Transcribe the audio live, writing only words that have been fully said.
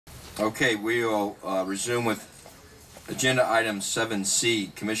Okay, we will resume with agenda item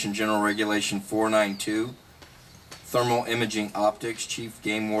 7C, Commission General Regulation 492, Thermal Imaging Optics. Chief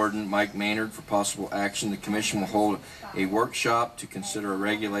Game Warden Mike Maynard for possible action. The Commission will hold a workshop to consider a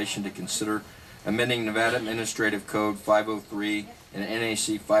regulation to consider amending Nevada Administrative Code 503 and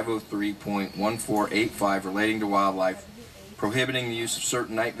NAC 503.1485 relating to wildlife, prohibiting the use of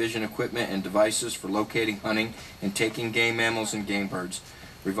certain night vision equipment and devices for locating, hunting, and taking game mammals and game birds,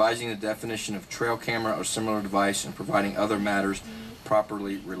 revising the definition of trail camera or similar device, and providing other matters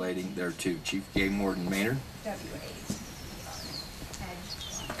properly relating thereto. Chief Game Warden Maynard.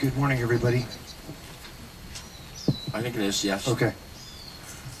 Good morning, everybody. I think it is, yes. Okay.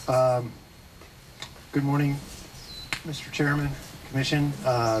 Good morning, Mr. Chairman, Commission.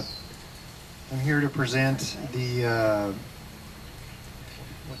 I'm here to present the,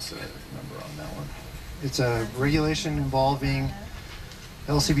 what's the number on that one? It's a regulation involving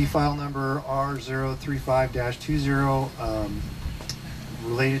LCB file number R035-20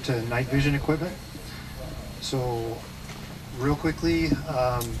 related to night vision equipment. So real quickly,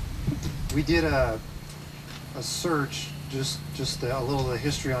 we did a search, just a little of the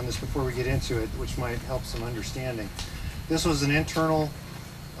history on this before we get into it, which might help some understanding. This was an internally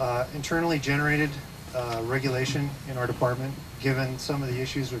generated regulation in our department, given some of the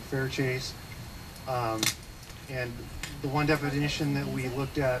issues with fair chase. And the one definition that we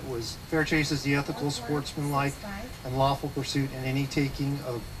looked at was fair chase is the ethical, sportsmanlike, and lawful pursuit in any taking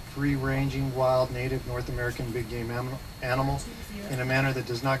of free-ranging, wild, native North American big game animal in a manner that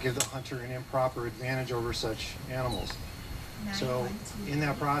does not give the hunter an improper advantage over such animals. So in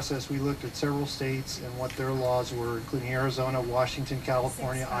that process, we looked at several states and what their laws were, including Arizona, Washington,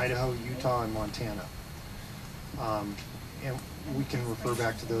 California, Idaho, Utah, and Montana. And we can refer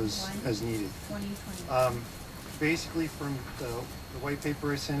back to those as needed. Basically, from the white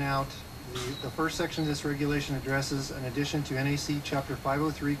paper I sent out, the first section of this regulation addresses an addition to NAC Chapter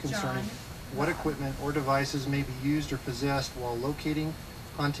 503 concerning what equipment or devices may be used or possessed while locating,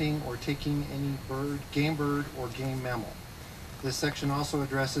 hunting, or taking any game bird, or game mammal. This section also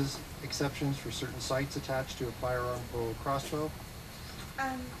addresses exceptions for certain sights attached to a firearm, bow, or crossbow.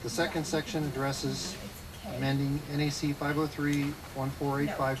 The second section addresses amending NAC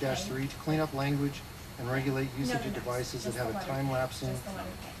 503.1485-3 to clean up language and regulate usage of devices that have a time-lapsing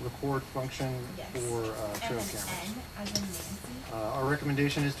record function for trail cameras. Our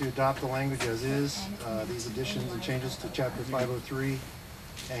recommendation is to adopt the language as is. These additions and changes to Chapter 503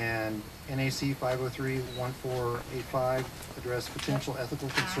 and NAC 503.1485 address potential ethical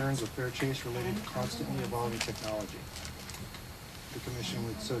concerns of fair chase related to constantly evolving technology. The Commission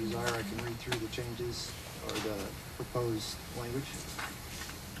would so desire, I can read through the changes or the proposed language.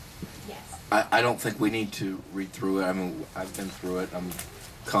 I don't think we need to read through it. I mean, I've been through it. I'm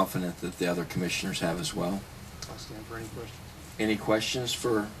confident that the other commissioners have as well. I'll stand for any questions. Any questions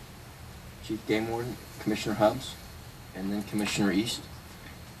for Chief Game Warden, Commissioner Hubbs, and then Commissioner East?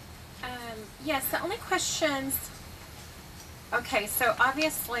 Yes, the only questions, okay, so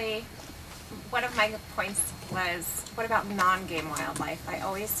obviously one of my points was, what about non-game wildlife? I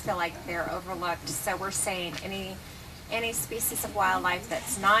always feel like they're overlooked, so we're saying any species of wildlife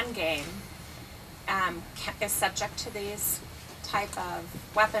that's non-game is subject to these type of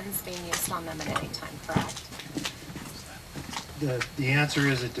weapons being used on them at any time, correct? The answer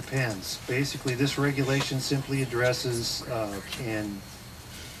is it depends. Basically, this regulation simply addresses in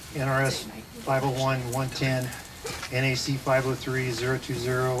NRS 501.110, NAC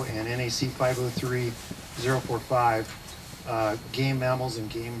 503.020, and NAC 503.045 game mammals and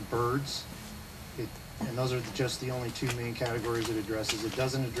game birds. And those are just the only two main categories it addresses. It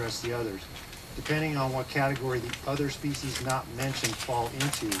doesn't address the others. Depending on what category the other species not mentioned fall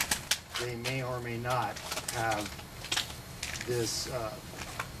into, they may or may not have this,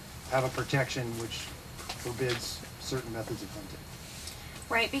 have a protection which forbids certain methods of hunting.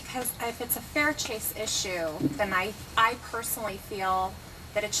 Right, because if it's a fair chase issue, then I personally feel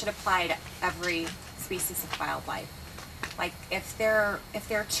that it should apply to every species of wildlife. Like if they're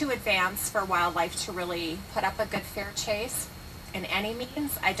too advanced for wildlife to really put up a good fair chase in any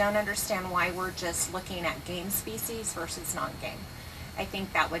means, I don't understand why we're just looking at game species versus non-game. I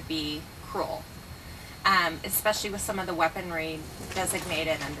think that would be cruel, especially with some of the weaponry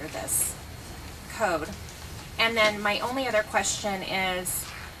designated under this code. And then my only other question is,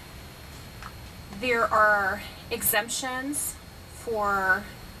 there are exemptions for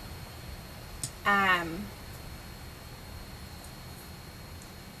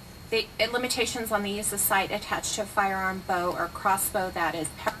the limitations on the use of sight attached to a firearm, bow, or crossbow that is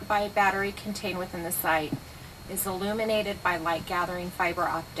powered by a battery contained within the sight, is illuminated by light gathering fiber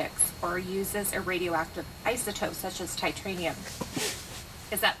optics or uses a radioactive isotope such as titanium.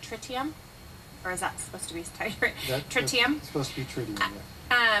 Is that tritium? Or is that supposed to be tritium? That's supposed to be tritium,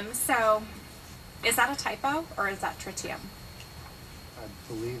 yeah. So is that a typo or is that tritium? I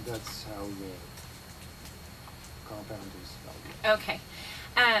believe that's how the compound is spelled. Okay.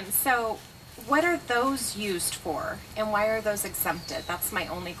 So what are those used for and why are those exempted? That's my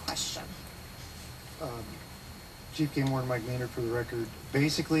only question. Chief Game Warden Mike Maynard for the record.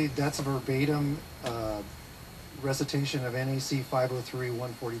 Basically, that's a verbatim recitation of NAC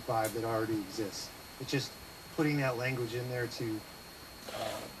 503-145 that already exists. It's just putting that language in there to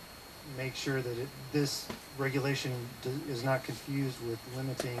make sure that this regulation is not confused with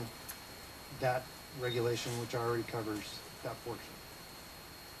limiting that regulation, which already covers that portion.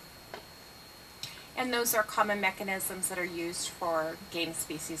 And those are common mechanisms that are used for game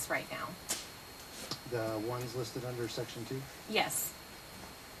species right now? The ones listed under Section 2? Yes.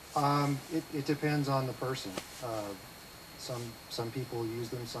 It depends on the person. Some people use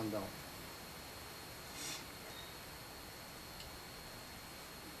them, some don't.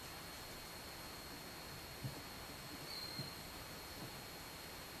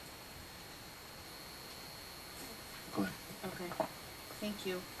 Go ahead. Okay, thank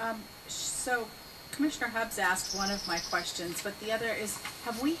you. So Commissioner Hubbs asked one of my questions, but the other is,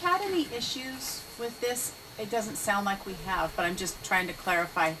 have we had any issues with this? It doesn't sound like we have, but I'm just trying to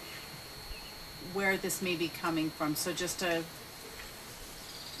clarify where this may be coming from. So just to...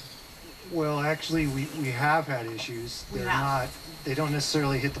 Well, actually, we have had issues. They don't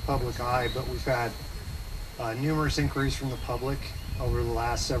necessarily hit the public eye, but we've had numerous inquiries from the public over the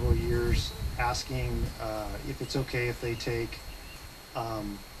last several years asking if it's okay if they take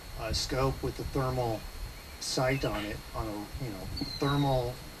a scope with a thermal sight on it, on a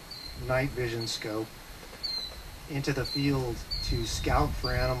thermal night vision scope, into the field to scout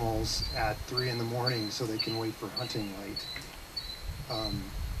for animals at 3 in the morning so they can wait for hunting light.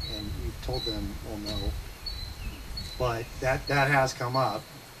 And we've told them, well, no. But that has come up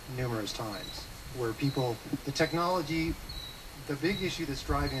numerous times where people, the technology, the big issue that's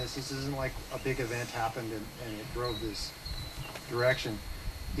driving this isn't like a big event happened and it drove this direction.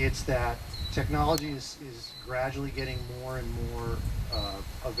 It's that technology is gradually getting more and more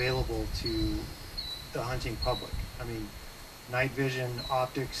available to the hunting public. I mean, night vision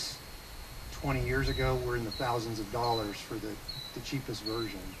optics 20 years ago were in the thousands of dollars for the cheapest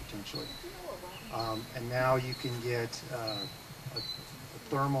version, potentially. And now you can get a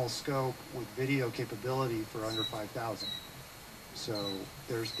thermal scope with video capability for under $5,000. So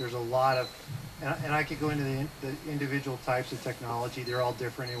there's a lot of, and I could go into the individual types of technology. They're all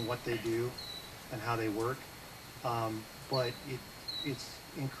different in what they do and how they work. But it's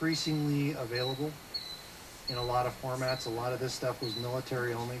increasingly available in a lot of formats. A lot of this stuff was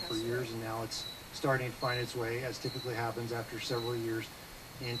military only for years, and now it's starting to find its way, as typically happens after several years,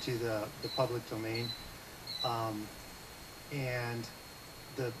 into the public domain. And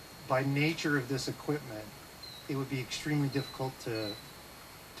by nature of this equipment, it would be extremely difficult to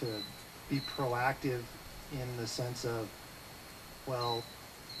be proactive in the sense of, well,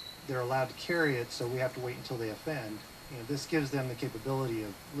 they're allowed to carry it, so we have to wait until they offend. This gives them the capability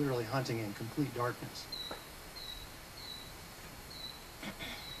of literally hunting in complete darkness.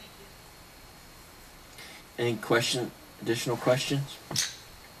 Any additional questions?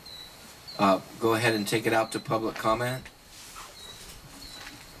 Go ahead and take it out to public comment.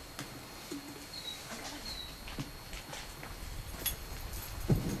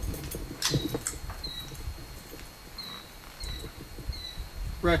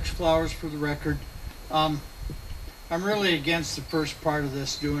 Rex Flowers for the record. I'm really against the first part of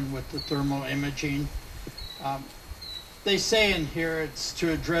this doing with the thermal imaging. They say in here it's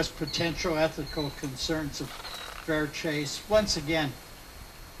to address potential ethical concerns of fair chase. Once again,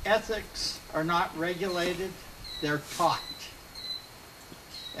 ethics are not regulated, they're taught.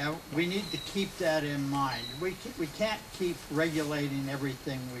 And we need to keep that in mind. We can't keep regulating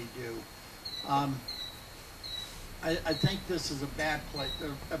everything we do. I think this is a bad way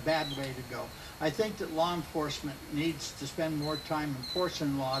to go. I think that law enforcement needs to spend more time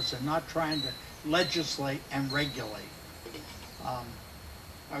enforcing laws and not trying to legislate and regulate.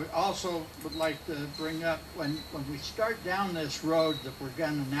 I also would like to bring up, when we start down this road that we're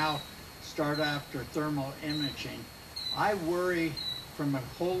going to now start after thermal imaging, I worry from a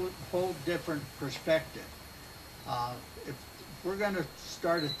whole different perspective. If we're going to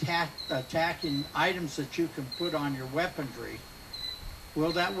start attacking items that you can put on your weaponry,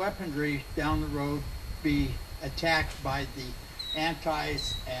 will that weaponry down the road be attacked by the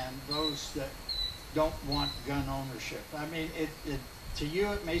antis and those that don't want gun ownership. I mean, to you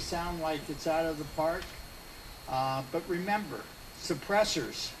it may sound like it's out of the park, but remember,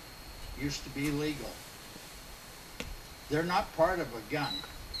 suppressors used to be legal. They're not part of a gun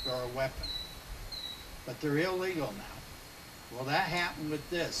or a weapon, but they're illegal now. Will that happen with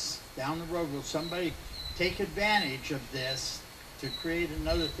this? Down the road, will somebody take advantage of this to create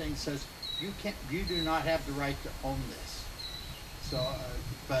another thing that says, you do not have the right to own this? So,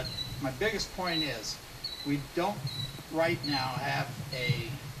 but my biggest point is, we don't right now have a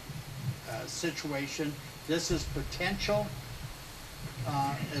situation. This is potential,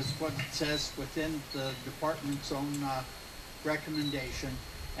 is what it says within the department's own recommendation,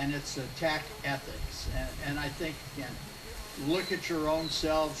 and it's attack ethics. And I think, again, look at your own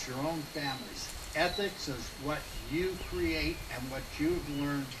selves, your own families. Ethics is what you create and what you've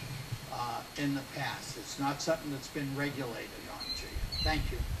learned in the past. It's not something that's been regulated on to you.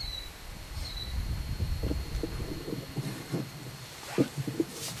 Thank you.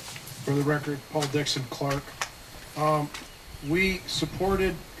 For the record, Paul Dixon, Clark. We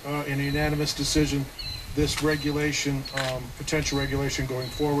supported in a unanimous decision this regulation, potential regulation going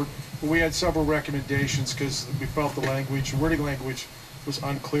forward. But we had several recommendations because we felt the wording language was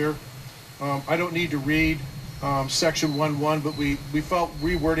unclear. I don't need to read section 1.1, but we felt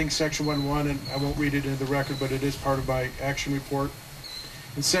rewording section 1.1, and I won't read it into the record, but it is part of my action report.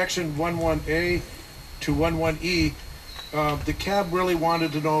 In section 1.1a to 1.1e, the CAB really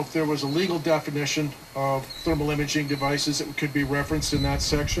wanted to know if there was a legal definition of thermal imaging devices that could be referenced in that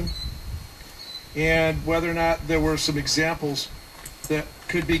section, and whether or not there were some examples that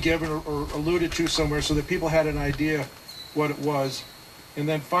could be given or alluded to somewhere so that people had an idea what it was. And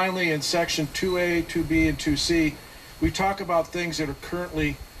then finally in section 2A, 2B, and 2C, we talk about things that are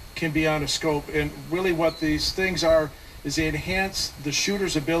currently can be on a scope, and really what these things are is they enhance the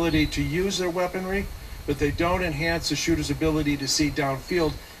shooter's ability to use their weaponry, but they don't enhance the shooter's ability to see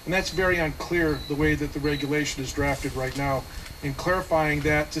downfield. And that's very unclear the way that the regulation is drafted right now. In clarifying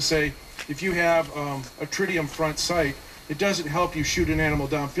that to say, if you have a tritium front sight, it doesn't help you shoot an animal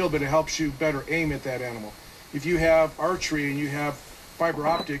downfield, but it helps you better aim at that animal. If you have archery and you have fiber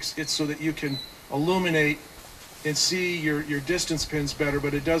optics, it's so that you can illuminate and see your distance pins better,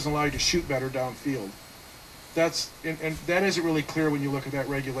 but it doesn't allow you to shoot better downfield. And that isn't really clear when you look at that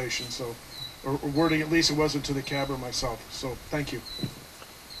regulation. So, or wording, at least it wasn't to the CAB or myself. So thank you.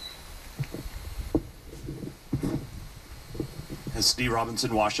 As D.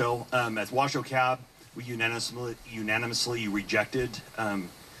 Robinson, Washoe. At Washoe CAB, we unanimously rejected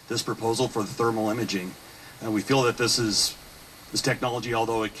this proposal for the thermal imaging. We feel that this technology,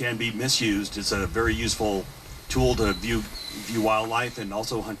 although it can be misused, is a very useful tool to view wildlife and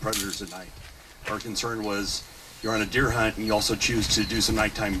also hunt predators at night. Our concern was you're on a deer hunt and you also choose to do some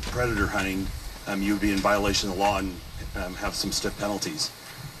nighttime predator hunting, you would be in violation of the law and have some stiff penalties.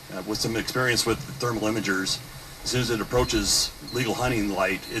 With some experience with thermal imagers, as soon as it approaches legal hunting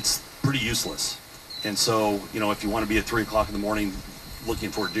light, it's pretty useless. And so, if you want to be at 3 o'clock in the morning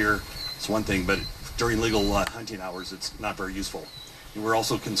looking for a deer, it's one thing, but during legal hunting hours, it's not very useful. And we're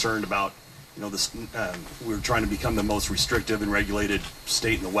also concerned about, we're trying to become the most restrictive and regulated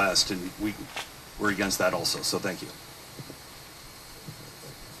state in the West, and we're against that also, so thank you.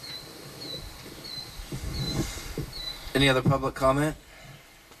 Any other public comment?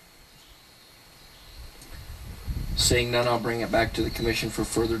 Seeing none, I'll bring it back to the commission for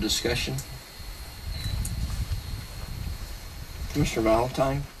further discussion. Commissioner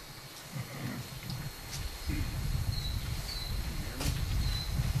Valentine?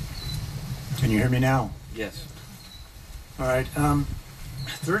 Can you hear me now? Yes. All right.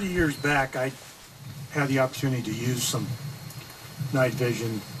 30 years back, I had the opportunity to use some night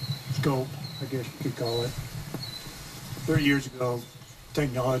vision scope, I guess you could call it. 30 years ago,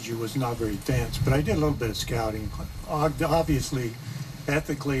 technology was not very advanced, but I did a little bit of scouting. Obviously,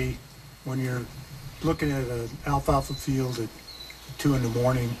 ethically, when you're looking at an alfalfa field at 2 in the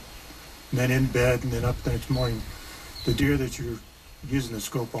morning, and then in bed, and then up the next morning, the deer that you're using the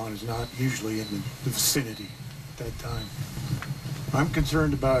scope on is not usually in the vicinity at that time. I'm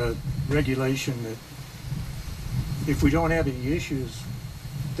concerned about a regulation that, if we don't have any issues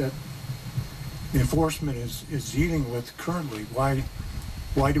that enforcement is dealing with currently,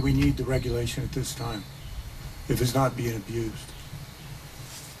 why do we need the regulation at this time if it's not being abused?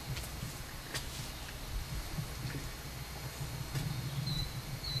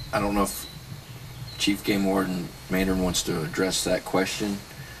 I don't know if Chief Game Warden Maynard wants to address that question.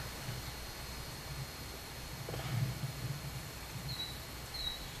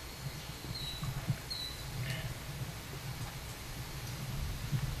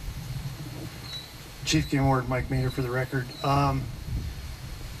 Chief Game Warden Mike Maynard for the record.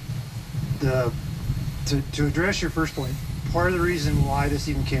 To address your first point, part of the reason why this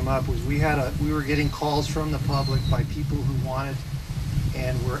even came up was we were getting calls from the public by people who wanted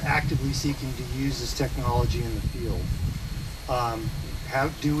and were actively seeking to use this technology in the field.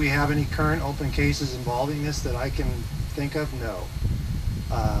 Do we have any current open cases involving this that I can think of? No.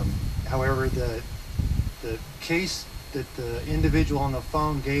 However, the case that the individual on the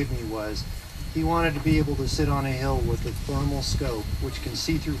phone gave me was he wanted to be able to sit on a hill with a thermal scope which can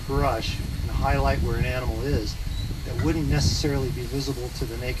see through brush and highlight where an animal is that wouldn't necessarily be visible to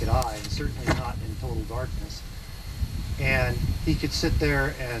the naked eye, and certainly not in total darkness. And he could sit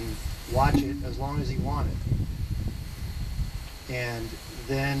there and watch it as long as he wanted. And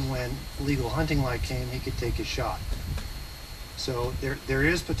then when legal hunting light came, he could take a shot. So there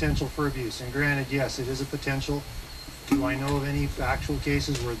is potential for abuse. And granted, yes, it is a potential. Do I know of any actual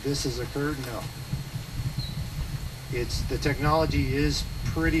cases where this has occurred? No. The technology is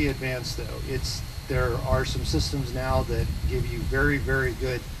pretty advanced though. There are some systems now that give you very, very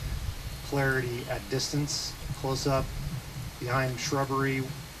good clarity at distance, close up, behind shrubbery,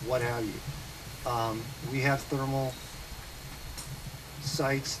 what have you. We have thermal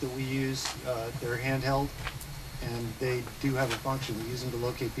sights that we use. They're handheld, and they do have a function. We use them to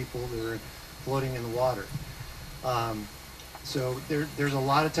locate people that are floating in the water. So there's a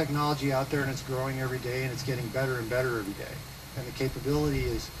lot of technology out there, and it's growing every day, and it's getting better and better every day. And the capability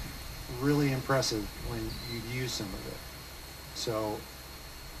is really impressive when you use some of it. So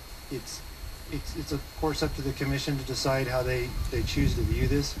it's of course up to the commission to decide how they choose to view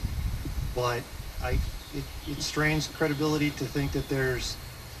this, but it strains credibility to think that there's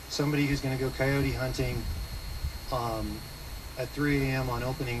somebody who's going to go coyote hunting at 3 a.m. on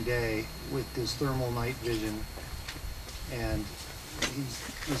opening day with this thermal night vision, and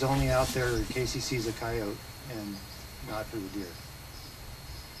he's only out there in case he sees a coyote and not for the deer.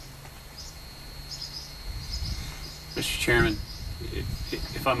 Mr. Chairman,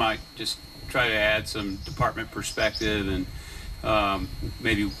 if I might just try to add some department perspective and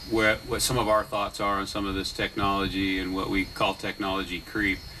maybe what some of our thoughts are on some of this technology and what we call technology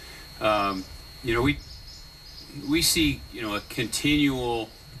creep. We see a continual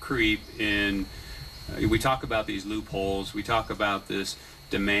creep in. We talk about these loopholes. We talk about this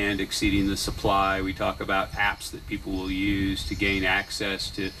demand exceeding the supply. We talk about apps that people will use to gain access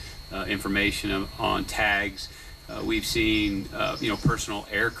to information on tags. We've seen, personal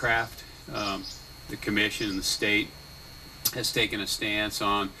aircraft. The commission and the state has taken a stance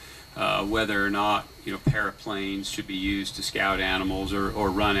on whether or not paraplanes should be used to scout animals or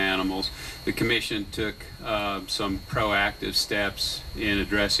run animals. The commission took some proactive steps in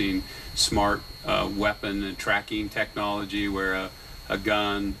addressing smart weapon and tracking technology, where a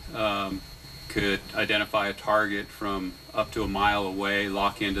gun could identify a target from up to a mile away,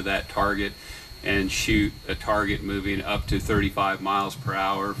 lock into that target, and shoot a target moving up to 35 miles per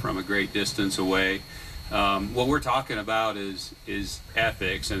hour from a great distance away. What we're talking about is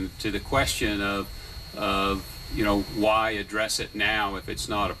ethics, and to the question of why address it now if it's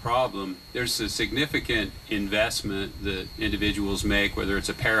not a problem. There's a significant investment that individuals make, whether it's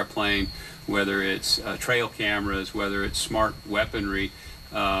a paraplane, whether it's trail cameras, whether it's smart weaponry,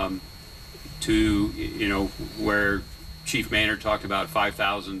 to where Chief Maynard talked about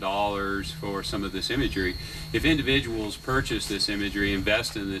 $5,000 for some of this imagery. If individuals purchase this imagery,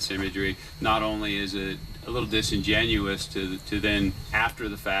 invest in this imagery, not only is it a little disingenuous to then, after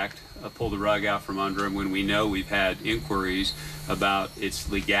the fact, pull the rug out from under them when we know we've had inquiries about its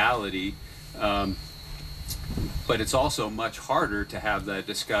legality, but it's also much harder to have that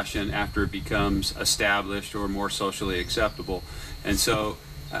discussion after it becomes established or more socially acceptable. And so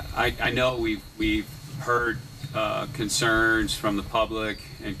I know we've heard concerns from the public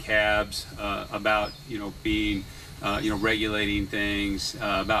and cabs about being regulating things,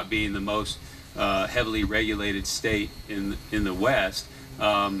 about being the most heavily regulated state in the West.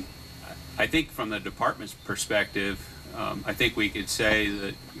 I think from the department's perspective, I think we could say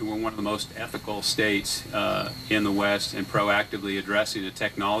that we're one of the most ethical states in the West, and proactively addressing a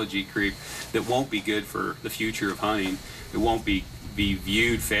technology creep that won't be good for the future of hunting. It won't be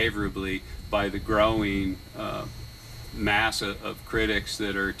viewed favorably by the growing mass of critics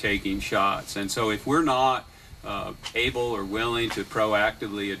that are taking shots. And so if we're not able or willing to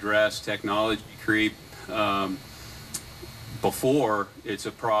proactively address technology creep before it's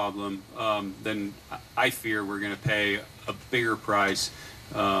a problem, then I fear we're going to pay a bigger price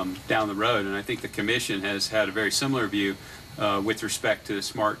down the road. And I think the commission has had a very similar view with respect to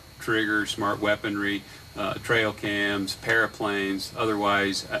smart triggers, smart weaponry, trail cams, paraplanes.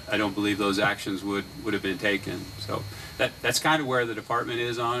 Otherwise, I don't believe those actions would have been taken. So that's kind of where the department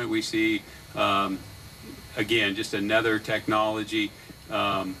is on it. We see, again, just another technology.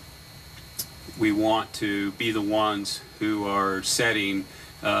 We want to be the ones who are setting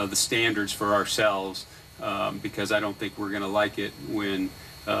the standards for ourselves, because I don't think we're going to like it when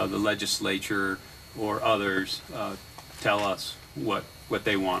the legislature or others tell us what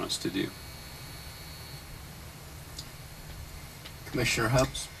they want us to do. Commissioner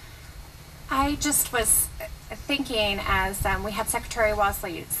Hubbs? I just was thinking as we had Secretary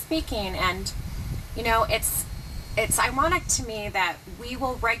Wasley speaking, and you know, it's ironic to me that we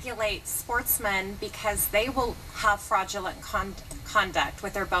will regulate sportsmen because they will have fraudulent conduct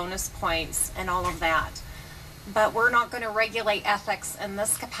with their bonus points and all of that. But we're not going to regulate ethics in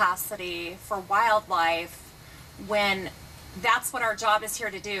this capacity for wildlife when that's what our job is here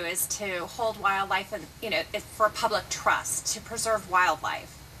to do, is to hold wildlife and, you know, for public trust, to preserve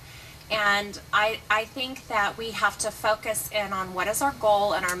wildlife. And I think that we have to focus in on what is our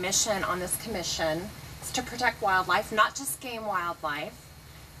goal and our mission on this commission. It's to protect wildlife, not just game wildlife,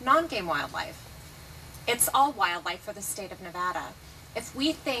 non-game wildlife. It's all wildlife for the state of Nevada. If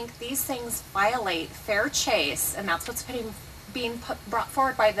we think these things violate fair chase, and that's what's being brought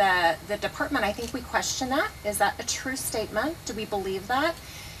forward by the department, I think we question that. Is that a true statement? Do we believe that?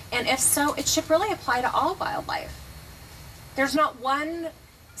 And if so, it should really apply to all wildlife. There's not one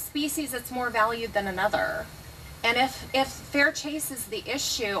species that's more valued than another. And if fair chase is the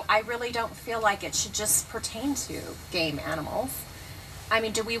issue, I really don't feel like it should just pertain to game animals. I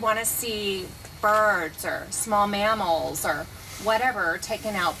mean, do we want to see birds or small mammals or whatever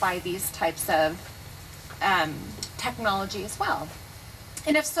taken out by these types of technology as well?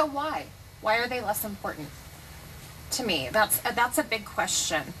 And if so, why? Why are they less important? To me, that's a big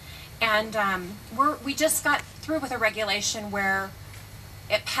question. And we just got through with a regulation where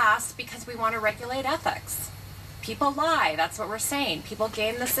it passed because we want to regulate ethics. People lie, that's what we're saying. People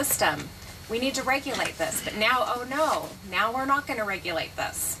game the system. We need to regulate this. But now, oh no, now we're not going to regulate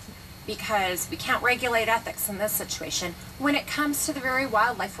this because we can't regulate ethics in this situation when it comes to the very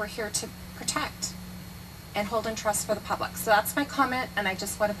wildlife we're here to protect and hold in trust for the public. So that's my comment, and I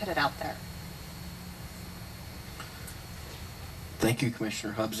just want to put it out there. Thank you,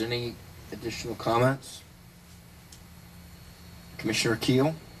 Commissioner Hubbs. Any additional comments? Commissioner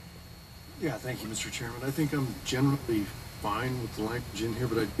Keel? Yeah, thank you, Mr. Chairman. I think I'm generally fine with the language in here,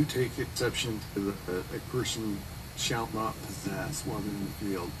 but I do take exception to a person shall not possess while they're in the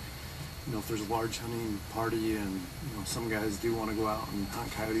field. You know, if there's a large hunting party and, you know, some guys do want to go out and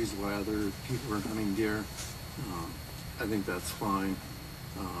hunt coyotes while other people are hunting deer, I think that's fine.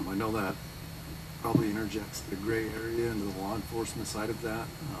 I know that probably interjects the gray area into the law enforcement side of that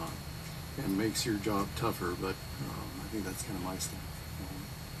and makes your job tougher, but I think that's kind of my stance.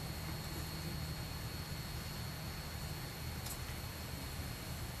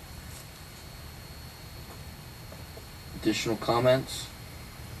 Additional comments?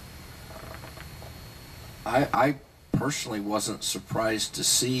 I personally wasn't surprised to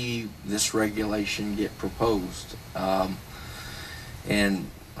see this regulation get proposed. And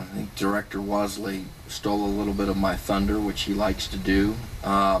I think Director Wasley stole a little bit of my thunder, which he likes to do.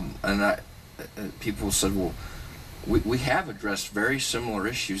 People said, well, we have addressed very similar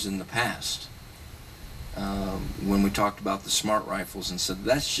issues in the past. When we talked about the smart rifles and said,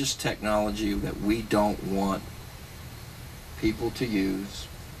 that's just technology that we don't want people to use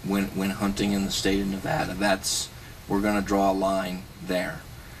when hunting in the state of Nevada. We're going to draw a line there.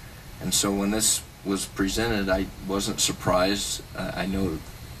 And so when this was presented, I wasn't surprised. I know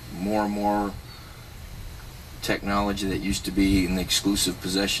more and more technology that used to be in the exclusive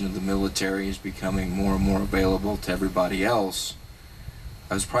possession of the military is becoming more and more available to everybody else.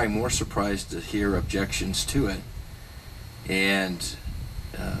 I was probably more surprised to hear objections to it. And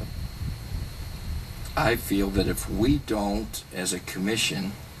I feel that if we don't, as a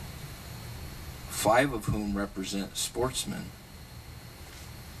commission, 5 of whom represent sportsmen,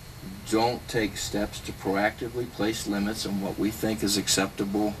 don't take steps to proactively place limits on what we think is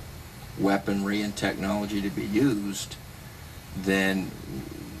acceptable weaponry and technology to be used, then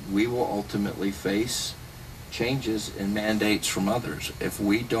we will ultimately face changes and mandates from others. If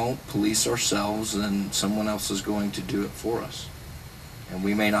we don't police ourselves, then someone else is going to do it for us. And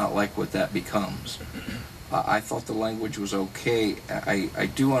we may not like what that becomes. I thought the language was okay. I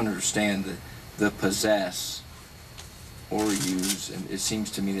do understand the possess or use, and it seems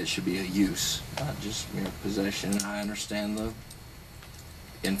to me that it should be a use, not just mere possession. I understand the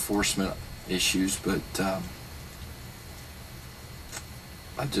enforcement issues, but I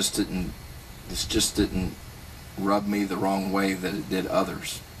just didn't This just didn't rub me the wrong way that it did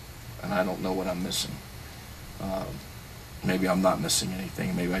others, and I don't know what I'm missing. Maybe I'm not missing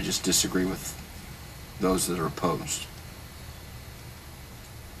anything. Maybe I just disagree with those that are opposed.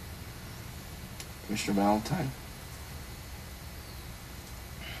 Commissioner Valentine?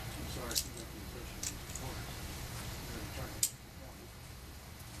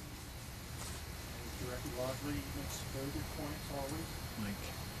 Director Lotley makes very good points always. Mike.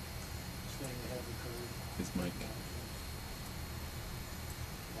 Staying ahead of the curve. His mic.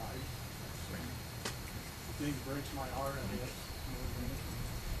 The thing that breaks my heart, I guess, more than anything,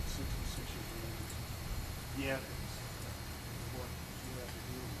 66 years old, is the ethics of what you have to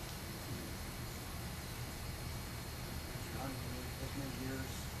do. As you're hunting as many years,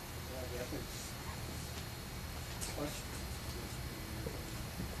 to have ethics questions,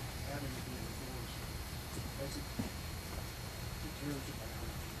 having to be enforced, that's it tears at my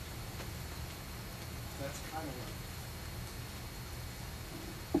heart. That's kind of what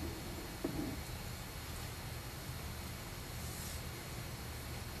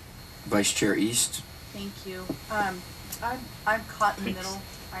Vice Chair East? Thank you. I'm caught in the middle.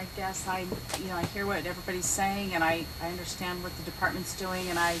 I guess I hear what everybody's saying, and I understand what the department's doing,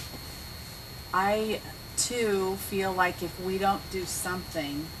 and I too feel like if we don't do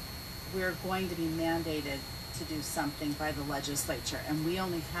something, we're going to be mandated to do something by the legislature, and we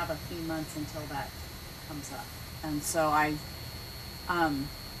only have a few months until that comes up. And so I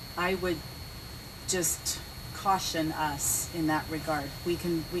would just caution us in that regard. We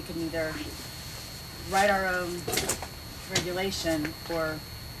can either write our own regulation, or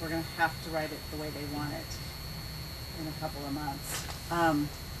we're going to have to write it the way they want it in a couple of months.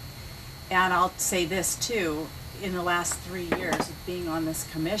 And I'll say this too, in the last 3 years of being on this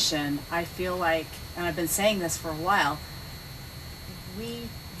commission, I feel like, and I've been saying this for a while,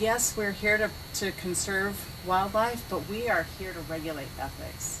 yes, we're here to conserve wildlife, but we are here to regulate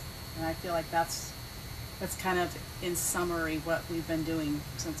ethics. And I feel like that's kind of, in summary, what we've been doing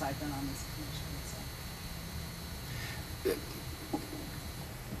since I've been on this commission. So.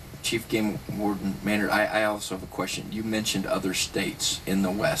 Chief Game Warden Maynard, I also have a question. You mentioned other states in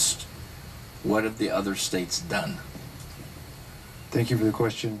the West. What have the other states done? Thank you for the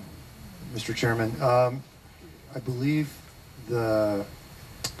question, Mr. Chairman. I believe the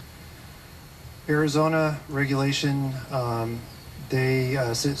Arizona regulation,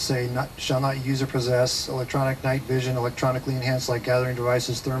 they say shall not use or possess electronic night vision, electronically enhanced light gathering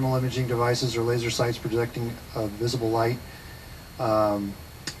devices, thermal imaging devices, or laser sights projecting visible light.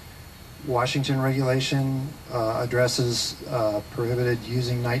 Washington regulation addresses prohibited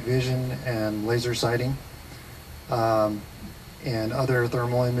using night vision and laser sighting and other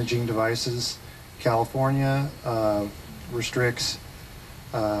thermal imaging devices. California restricts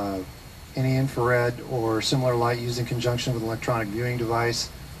any infrared or similar light used in conjunction with an electronic viewing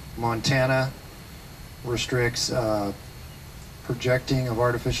device. Montana restricts projecting of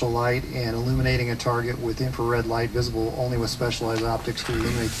artificial light and illuminating a target with infrared light visible only with specialized optics to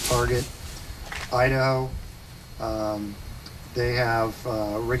illuminate the target. Idaho, they have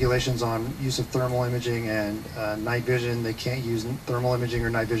regulations on use of thermal imaging and night vision. They can't use thermal imaging or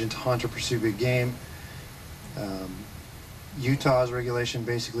night vision to hunt or pursue big game. Utah's regulation,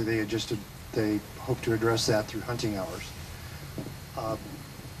 basically they hope to address that through hunting hours.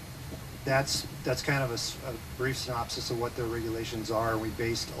 That's kind of a brief synopsis of what their regulations are. We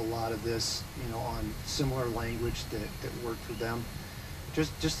based a lot of this, on similar language that worked for them.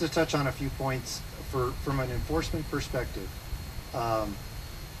 Just to touch on a few points from an enforcement perspective,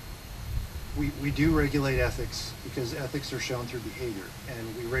 we do regulate ethics because ethics are shown through behavior,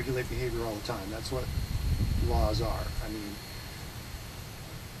 and we regulate behavior all the time. That's what laws are. I mean,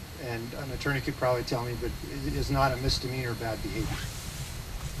 and an attorney could probably tell me, but it is not a misdemeanor bad behavior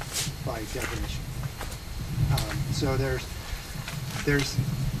by definition. So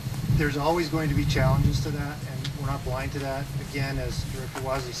there's always going to be challenges to that, and we're not blind to that. Again, as Director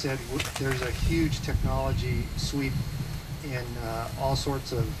Wasley said, there's a huge technology sweep in all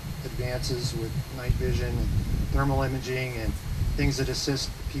sorts of advances with night vision and thermal imaging and things that assist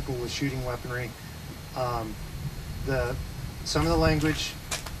people with shooting weaponry. Some of the language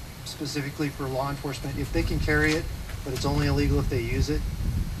specifically for law enforcement, if they can carry it, but it's only illegal if they use it,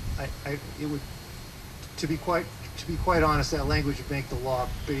 it would, to be quite honest, that language would make the law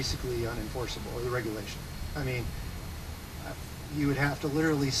basically unenforceable, or the regulation. I mean, you would have to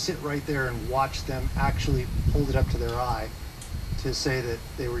literally sit right there and watch them actually hold it up to their eye to say that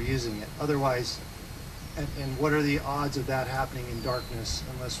they were using it. Otherwise, and what are the odds of that happening in darkness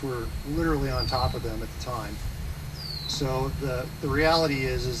unless we're literally on top of them at the time? So the reality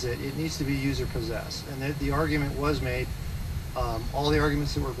is that it needs to be user possessed, and the argument was made. All the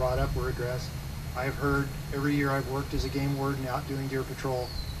arguments that were brought up were addressed. I've heard every year I've worked as a game warden out doing deer patrol.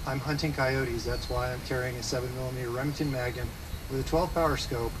 I'm hunting coyotes. That's why I'm carrying a 7mm Remington Magnum with a 12 power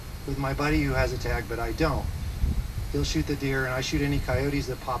scope with my buddy who has a tag, but I don't. He'll shoot the deer, and I shoot any coyotes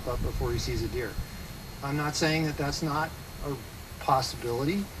that pop up before he sees a deer. I'm not saying that that's not a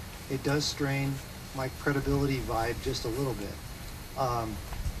possibility. It does strain my credibility vibe just a little bit.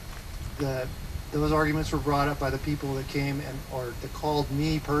 Those arguments were brought up by the people that came or that called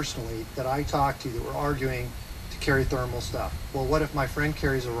me personally that I talked to that were arguing to carry thermal stuff. Well, what if my friend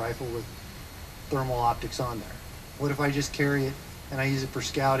carries a rifle with thermal optics on there? What if I just carry it and I use it for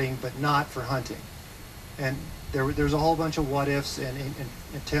scouting but not for hunting? And there's a whole bunch of what ifs and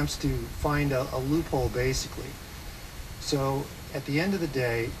attempts to find a loophole basically. So at the end of the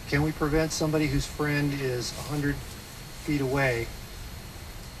day, can we prevent somebody whose friend is 100 feet away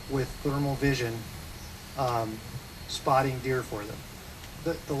with thermal vision spotting deer for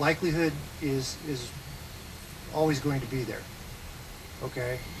them? The likelihood is always going to be there,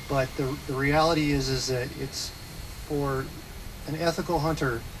 okay? But the reality is that it's for an ethical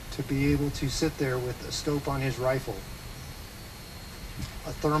hunter to be able to sit there with a scope on his rifle,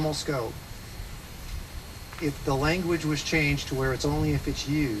 a thermal scope. If the language was changed to where it's only if it's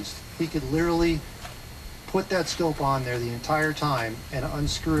used, he could literally put that scope on there the entire time and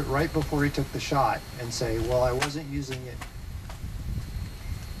unscrew it right before he took the shot and say, well, I wasn't using it.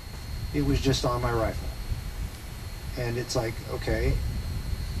 It was just on my rifle. And it's like, okay,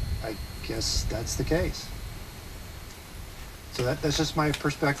 I guess that's the case. So that's just my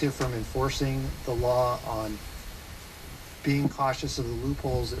perspective from enforcing the law on being cautious of the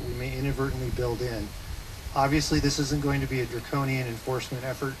loopholes that we may inadvertently build in. Obviously, this isn't going to be a draconian enforcement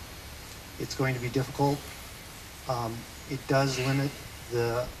effort. It's going to be difficult. It does limit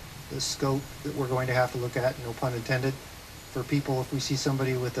the scope that we're going to have to look at, no pun intended. For people, if we see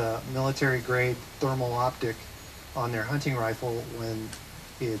somebody with a military-grade thermal optic on their hunting rifle when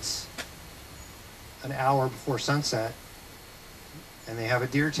it's an hour before sunset and they have a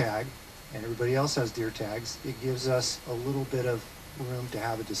deer tag and everybody else has deer tags, it gives us a little bit of room to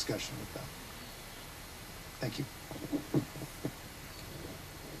have a discussion with them. Thank you.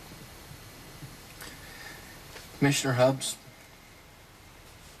 Commissioner Hubbs?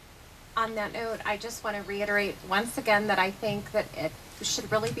 On that note, I just want to reiterate once again that I think that it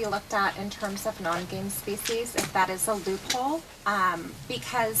should really be looked at in terms of non-game species, if that is a loophole.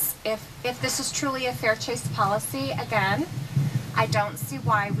 Because if this is truly a fair chase policy, again, I don't see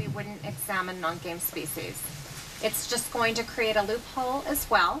why we wouldn't examine non-game species. It's just going to create a loophole as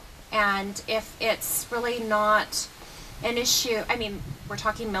well. And if it's really not an issue, I mean, we're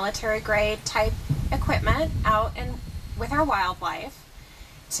talking military grade type equipment out and with our wildlife.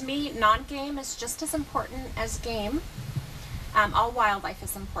 To me, non-game is just as important as game. All wildlife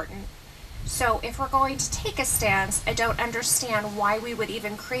is important. So if we're going to take a stance, I don't understand why we would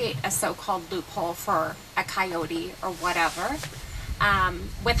even create a so-called loophole for a coyote or whatever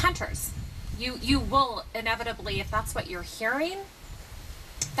with hunters. You will inevitably, if that's what you're hearing,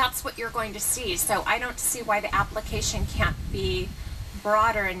 that's what you're going to see. So I don't see why the application can't be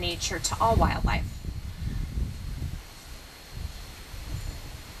broader in nature to all wildlife.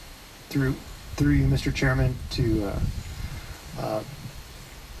 Through you, Mr. Chairman, to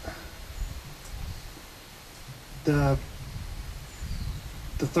the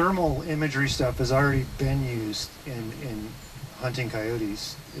thermal imagery stuff has already been used in hunting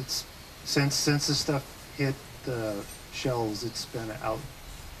coyotes. It's since this stuff hit the shelves, it's been out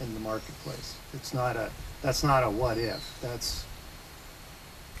in the marketplace. That's not a what if. That's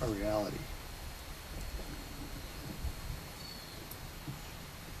a reality.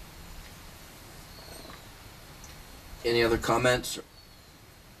 Any other comments?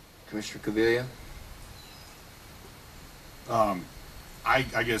 Commissioner Cavilla?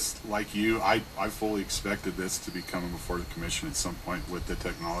 I guess, like you, I fully expected this to be coming before the commission at some point with the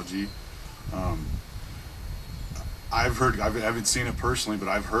technology. I haven't seen it personally, but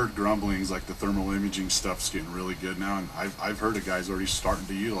I've heard grumblings like the thermal imaging stuff's getting really good now, and I've heard of guys already starting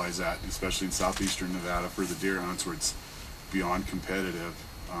to utilize that, especially in southeastern Nevada for the deer hunts where it's beyond competitive.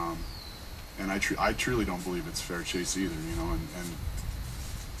 And I truly don't believe it's fair chase either, you know, and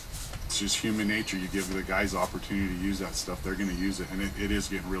it's just human nature. You give the guys the opportunity to use that stuff, they're going to use it, and it is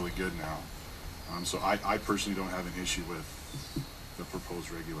getting really good now. So I personally don't have an issue with the proposed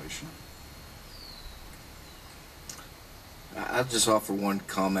regulation. I'll just offer one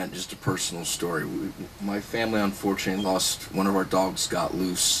comment, just a personal story. My family unfortunately lost one of our dogs, got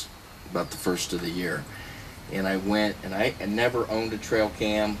loose about the first of the year. and I went, and I never owned a trail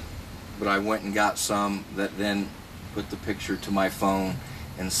cam, but I went and got some that then put the picture to my phone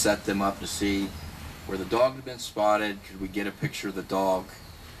and set them up to see where the dog had been spotted. Could we get a picture of the dog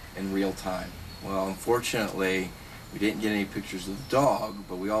in real time? Well, unfortunately, we didn't get any pictures of the dog,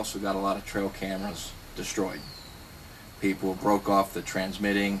 but we also got a lot of trail cameras destroyed. People broke off the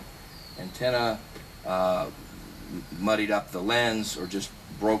transmitting antenna, muddied up the lens, or just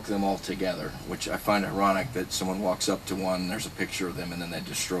broke them all together, which I find ironic that someone walks up to one, there's a picture of them, and then they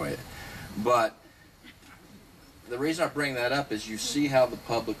destroy it. But the reason I bring that up is you see how the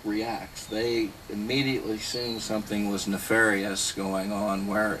public reacts. They immediately assume something was nefarious going on,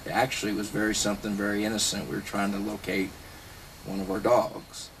 where it actually was something very innocent. We were trying to locate one of our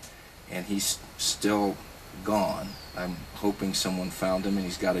dogs, and he's still gone. I'm hoping someone found him and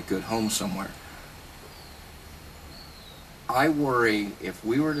he's got a good home somewhere. I worry if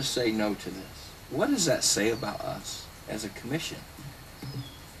we were to say no to this, what does that say about us as a commission?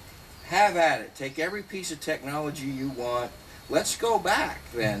 Have at it. Take every piece of technology you want. Let's go back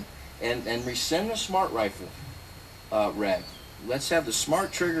then and rescind the smart rifle reg. Let's have the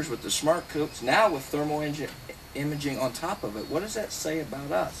smart triggers with the smart coops, now with thermal imaging on top of it. What does that say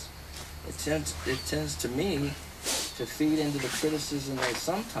about us? It tends to me to feed into the criticism that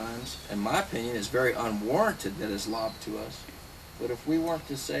sometimes, in my opinion, is very unwarranted that is lobbed to us. But if we weren't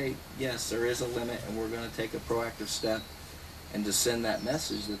to say, yes, there is a limit and we're going to take a proactive step and to send that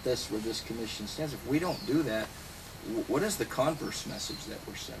message that this where this commission stands, if we don't do that, what is the converse message that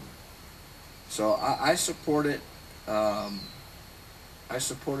we're sending? So I support it. I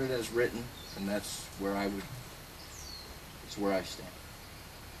support it as written, and that's where I stand.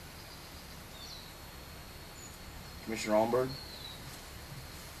 Commissioner Allenberg?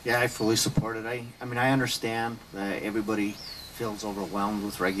 Yeah, I fully support it. I mean, I understand that everybody feels overwhelmed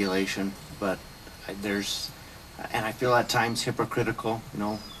with regulation, but and I feel at times hypocritical. You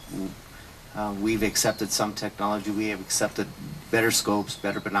know, we've accepted some technology, we have accepted better scopes,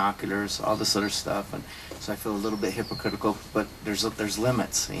 better binoculars, all this other stuff, and so I feel a little bit hypocritical. But there's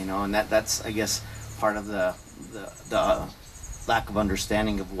limits, you know, and that's I guess part of the lack of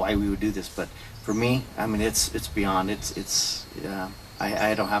understanding of why we would do this. But for me, I mean, it's beyond.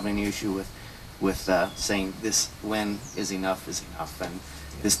 I don't have any issue with saying this when is enough, and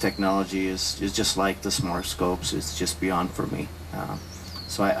this technology is just like the smart scopes. It's just beyond for me.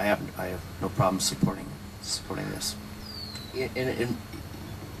 So I have no problem supporting this. It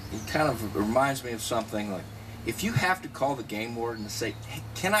kind of reminds me of something like, if you have to call the game warden to say, hey,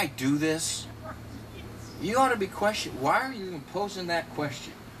 can I do this? You ought to be questioned. Why are you even posing that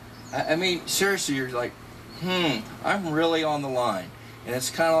question? I mean, seriously, you're like, I'm really on the line. And it's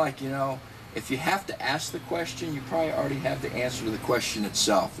kind of like, you know, if you have to ask the question, you probably already have the answer to the question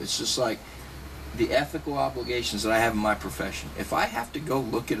itself. It's just like the ethical obligations that I have in my profession. If I have to go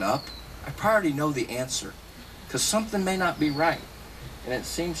look it up, I probably already know the answer, because something may not be right. And it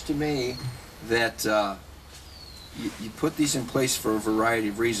seems to me that you put these in place for a variety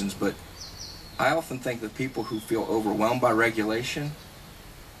of reasons, but I often think that people who feel overwhelmed by regulation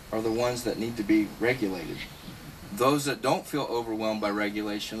are the ones that need to be regulated. Those that don't feel overwhelmed by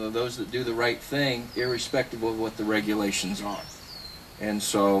regulation are those that do the right thing, irrespective of what the regulations are. And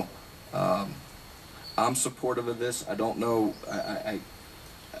so I'm supportive of this. I don't know, I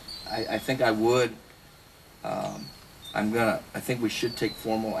think I would, I think we should take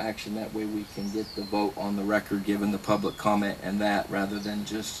formal action. That way we can get the vote on the record, given the public comment and that, rather than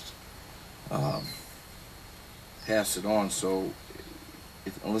just pass it on. So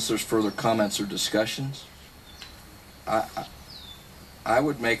unless there's further comments or discussions, I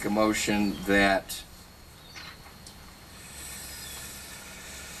would make a motion that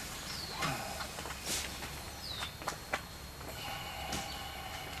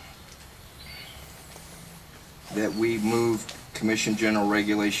we move Commission General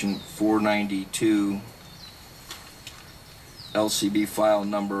Regulation 492 LCB file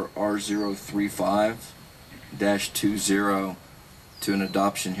number R035-20 to an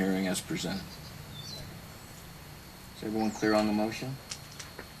adoption hearing as presented. Is everyone clear on the motion?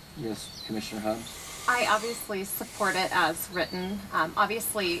 Yes, Commissioner Hubbs? I obviously support it as written.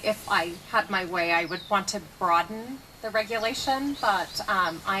 Obviously, if I had my way, I would want to broaden the regulation, but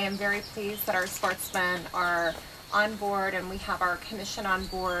I am very pleased that our sportsmen are on board and we have our commission on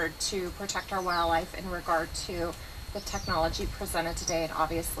board to protect our wildlife in regard to the technology presented today, and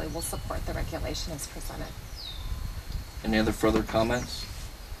obviously we'll support the regulation as presented. Any other further comments?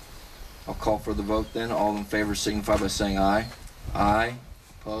 I'll call for the vote then. All in favor signify by saying aye. Aye.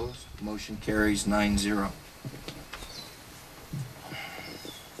 Opposed? Motion carries 9-0.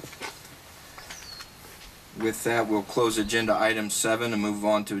 With that, we'll close agenda item 7 and move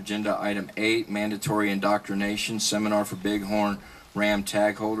on to agenda item 8, mandatory indoctrination seminar for Bighorn Ram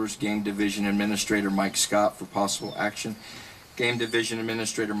tag holders. Game Division Administrator Mike Scott for possible action. Game Division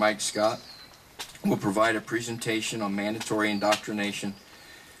Administrator Mike Scott will provide a presentation on mandatory indoctrination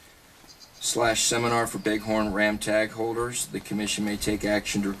seminar for Bighorn Ram tag holders. The commission may take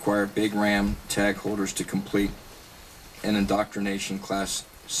action to require Big Ram tag holders to complete an indoctrination class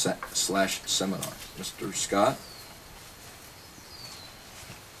seminar. Mr. Scott.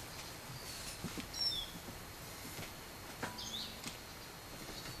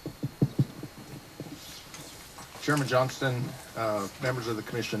 Chairman Johnston, members of the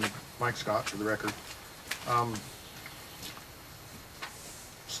commission, Mike Scott for the record.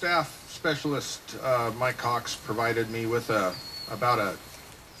 Staff specialist Mike Cox provided me with about a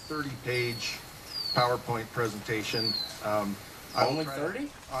 30-page PowerPoint presentation. Only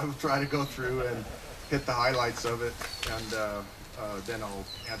 30? I will try to go through and hit the highlights of it, and then I'll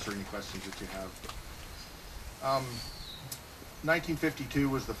answer any questions that you have. 1952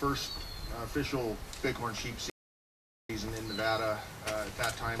 was the first official bighorn sheep season in Nevada. At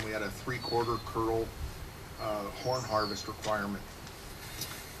that time, we had a 3/4 curl horn harvest requirement.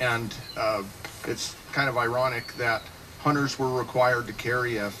 And it's kind of ironic that hunters were required to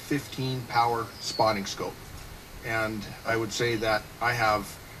carry a 15-power spotting scope. And I would say that I have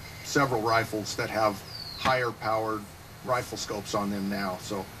several rifles that have higher powered rifle scopes on them now.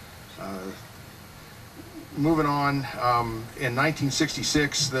 So moving on, in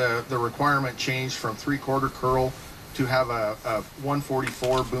 1966, the requirement changed from 3/4 curl to have a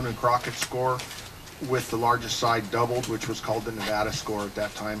 144 Boone and Crockett score with the largest side doubled, which was called the Nevada score at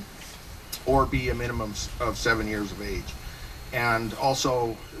that time, or be a minimum of 7 years of age. And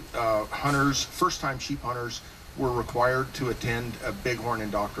also hunters, first-time sheep hunters, were required to attend a bighorn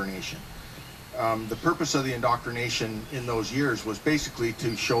indoctrination. The purpose of the indoctrination in those years was basically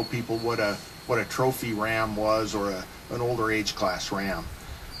to show people what a trophy ram was, or an older age class ram.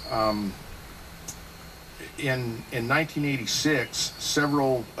 In 1986,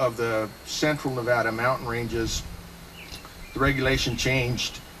 several of the central Nevada mountain ranges, the regulation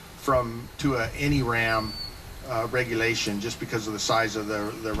changed to any ram regulation, just because of the size of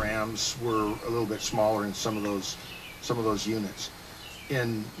the rams were a little bit smaller in some of those units.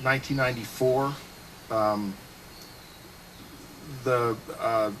 In 1994, the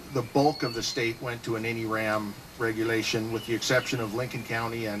bulk of the state went to an any ram regulation, with the exception of Lincoln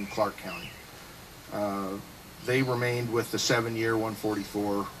County and Clark County. They remained with the 7-year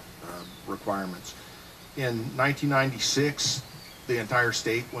 144 requirements. In 1996, the entire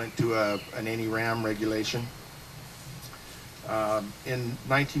state went to an any ram regulation. In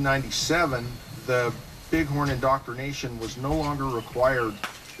 1997, the bighorn indoctrination was no longer required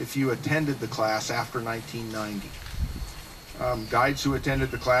if you attended the class after 1990. Guides who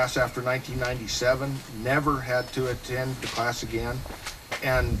attended the class after 1997 never had to attend the class again,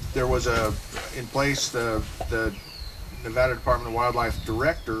 and there was in place the Nevada Department of Wildlife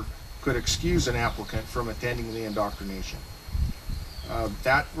director could excuse an applicant from attending the indoctrination.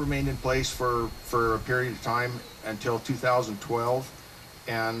 That remained in place for a period of time until 2012,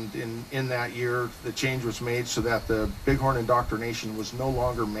 and in that year the change was made so that the bighorn indoctrination was no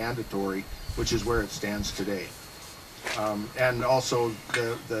longer mandatory, which is where it stands today. And also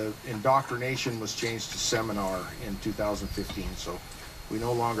the indoctrination was changed to seminar in 2015, so we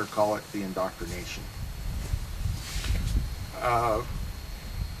no longer call it the indoctrination.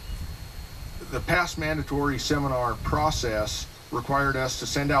 The past mandatory seminar process required us to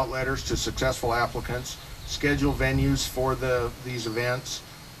send out letters to successful applicants, schedule venues for these events,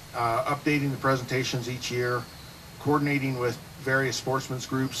 updating the presentations each year, coordinating with various sportsmen's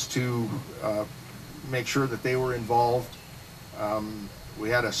groups to make sure that they were involved. We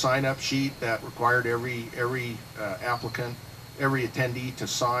had a sign-up sheet that required every applicant, every attendee to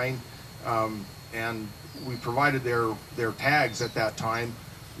sign, and we provided their tags at that time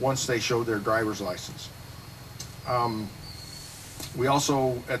once they showed their driver's license. We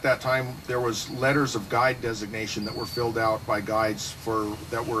also, at that time, there was letters of guide designation that were filled out by guides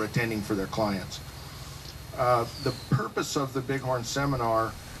that were attending for their clients. The purpose of the Bighorn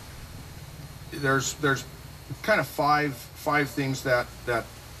Seminar, there's kind of five things that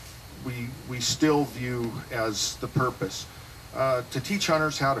we still view as the purpose. To teach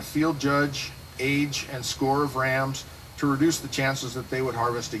hunters how to field judge, age, and score of rams to reduce the chances that they would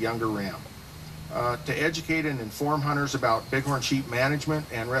harvest a younger ram. To educate and inform hunters about bighorn sheep management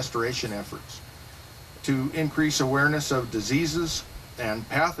and restoration efforts. To increase awareness of diseases and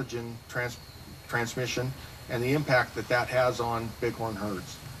pathogen transmission and the impact that has on bighorn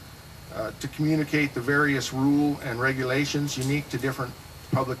herds. to communicate the various rule and regulations unique to different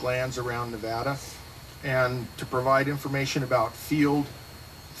public lands around Nevada, and to provide information about field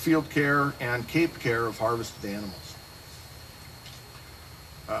care and cape care of harvested animals.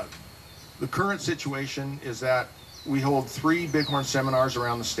 The current situation is that we hold 3 bighorn seminars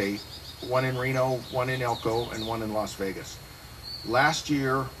around the state, one in Reno, one in Elko, and one in Las Vegas. Last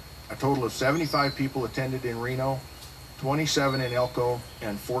year, a total of 75 people attended in Reno, 27 in Elko,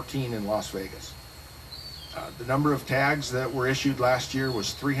 and 14 in Las Vegas. The number of tags that were issued last year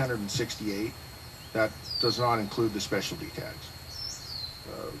was 368. That does not include the specialty tags.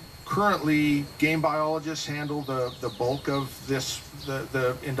 Currently, game biologists handle the bulk of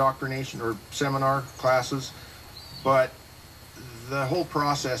the indoctrination or seminar classes, but the whole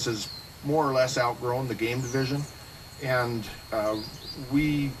process has more or less outgrown the game division, and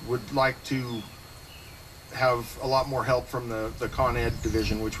we would like to have a lot more help from the Con Ed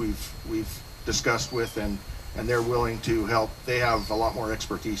division, which we've discussed with, and they're willing to help. They have a lot more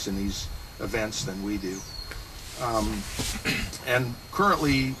expertise in these events than we do. And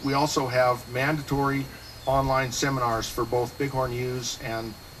currently, we also have mandatory online seminars for both bighorn ewes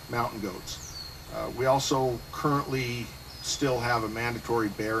and mountain goats. We also currently still have a mandatory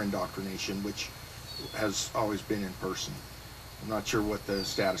bear indoctrination, which has always been in person. I'm not sure what the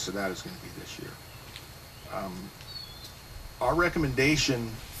status of that is going to be this year. Our recommendation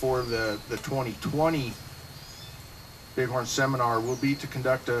for the 2020 Bighorn Seminar will be to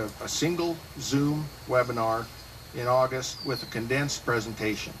conduct a single Zoom webinar in August with a condensed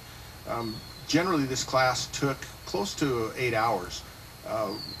presentation. Generally, this class took close to 8 hours,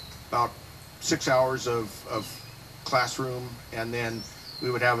 about 6 hours of classroom, and then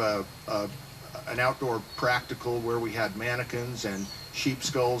we would have an outdoor practical where we had mannequins and sheep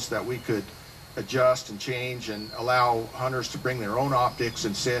skulls that we could adjust and change and allow hunters to bring their own optics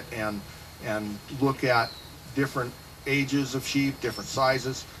and sit and look at different ages of sheep, different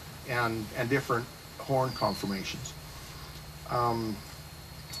sizes, and different horn conformations.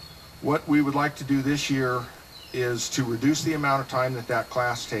 What we would like to do this year is to reduce the amount of time that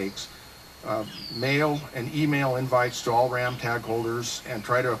class takes, mail and email invites to all ram tag holders, and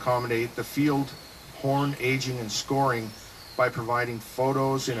try to accommodate the field horn aging and scoring by providing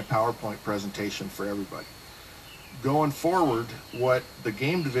photos in a PowerPoint presentation for everybody. Going forward, what the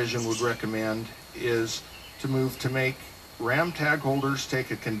game division would recommend is to make ram tag holders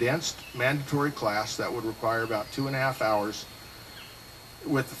take a condensed mandatory class that would require about 2.5 hours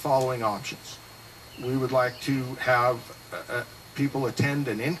with the following options. We would like to have people attend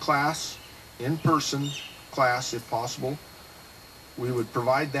an in-person class if possible. We would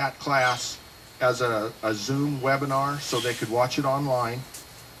provide that class as a Zoom webinar so they could watch it online,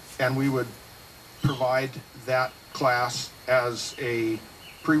 and we would provide that class as a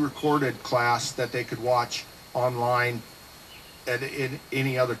pre-recorded class that they could watch online at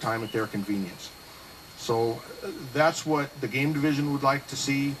any other time at their convenience. So that's what the game division would like to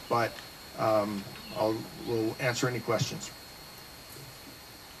see, but we'll answer any questions.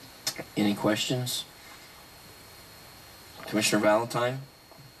 Any questions? Commissioner Valentine?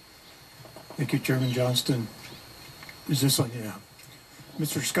 Thank you, Chairman Johnston. Is this on? Yeah.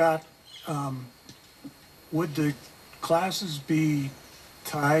 Mr. Scott, would the classes be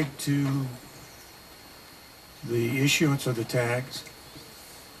tied to the issuance of the tags?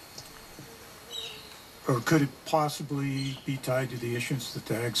 Or could it possibly be tied to the issuance of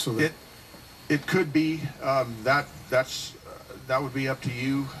the tags? So that it could be. That would be up to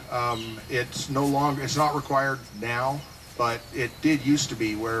you. It's not required now, but it did used to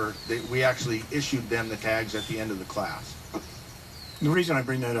be where we actually issued them the tags at the end of the class. The reason I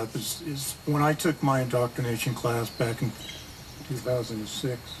bring that up is when I took my indoctrination class back in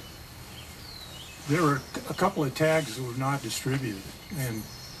 2006, there were a couple of tags that were not distributed, and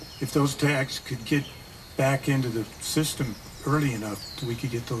if those tags could get back into the system early enough that we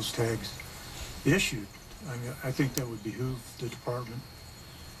could get those tags issued, I think that would behoove the department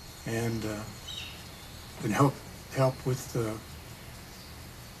and help with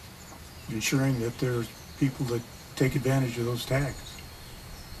ensuring that there's people that take advantage of those tags.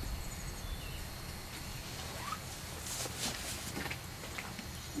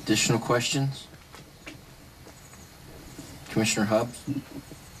 Additional questions? Commissioner Hubbs?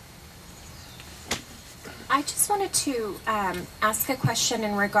 I just wanted to ask a question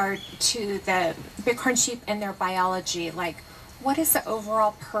in regard to the bighorn sheep and their biology. Like, what is the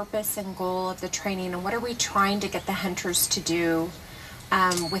overall purpose and goal of the training, and what are we trying to get the hunters to do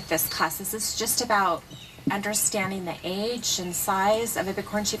with this class? Is this just about understanding the age and size of a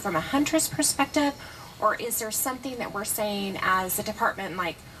bighorn sheep from a hunter's perspective, or is there something that we're saying as a department,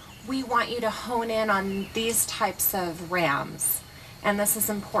 like, we want you to hone in on these types of rams, and this is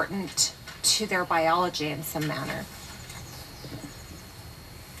important to their biology in some manner.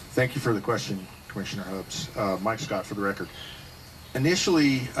 Thank you for the question, Commissioner Hubbs. Mike Scott for the record.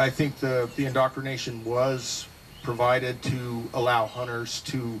 Initially, I think the indoctrination was provided to allow hunters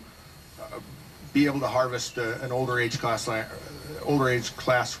to be able to harvest an older age class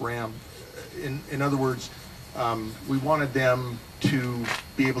ram. In other words, we wanted them to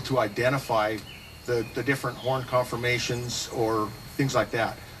be able to identify the different horn conformations or things like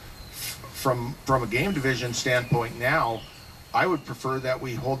that. From a game division standpoint now, I would prefer that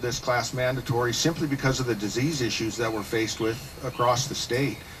we hold this class mandatory simply because of the disease issues that we're faced with across the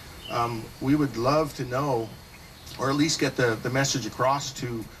state. We would love to know, or at least get the message across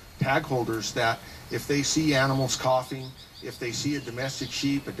to tag holders, that if they see animals coughing, if they see a domestic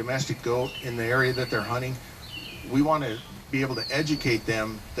sheep, a domestic goat in the area that they're hunting, we want to be able to educate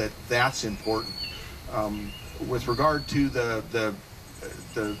them that that's important. With regard to the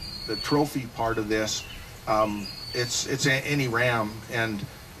trophy part of this, it's any ram, and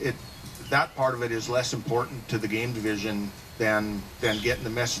that part of it is less important to the game division than getting the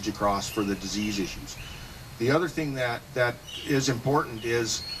message across for the disease issues. The other thing that is important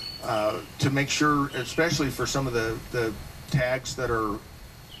is to make sure, especially for some of the tags that are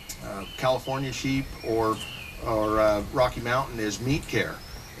California sheep or Rocky Mountain, is meat care,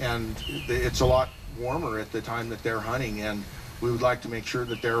 and it's a lot warmer at the time that they're hunting, and we would like to make sure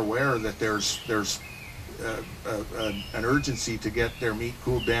that they're aware that there's an urgency to get their meat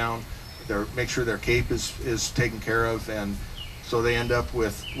cooled down, make sure their cape is taken care of, and so they end up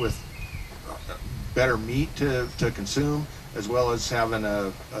with better meat to consume, as well as having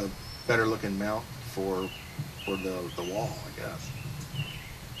a better looking mount for the wall, I guess.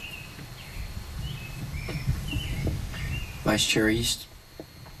 Vice Chair East.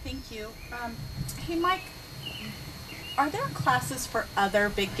 Thank you. Hey, Mike, are there classes for other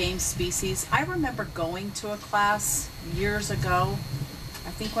big game species? I remember going to a class years ago,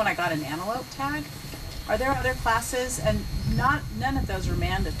 I think when I got an antelope tag. Are there other classes? And none of those are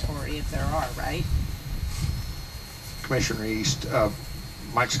mandatory, if there are, right? Commissioner East,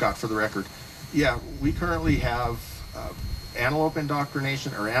 Mike Scott for the record. Yeah, we currently have antelope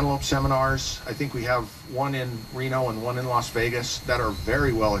indoctrination or antelope seminars. I think we have one in Reno and one in Las Vegas that are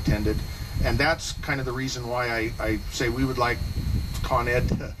very well attended, and that's kind of the reason why I say we would like Con Ed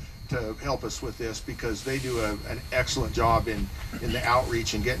to help us with this, because they do an excellent job in the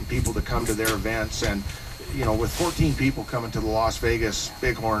outreach and getting people to come to their events. And you know, with 14 people coming to the Las Vegas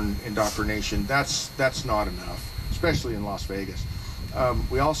Bighorn indoctrination, that's not enough, especially in Las Vegas.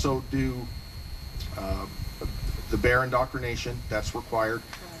 We also do the bear indoctrination, that's required,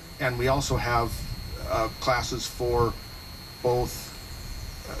 and we also have classes for both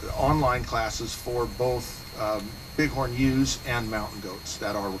online classes for both bighorn ewes and mountain goats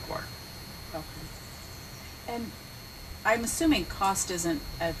that are required. Okay. And I'm assuming cost isn't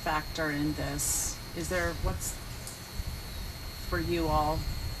a factor in this. Is there, what's for you all,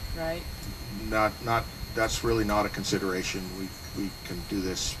 right? Not that's really not a consideration. We can do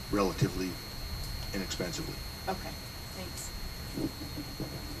this relatively inexpensively. Okay, thanks.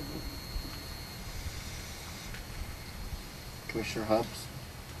 Commissioner Hubbs.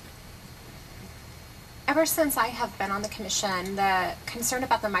 Ever since I have been on the commission, the concern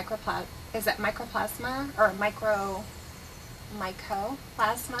about the mycoplasma or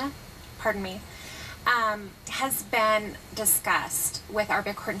mycoplasma, pardon me, has been discussed with our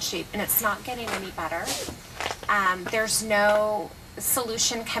bighorn sheep, and it's not getting any better. There's no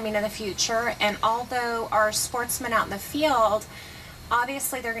solution coming in the future, and although our sportsmen out in the field,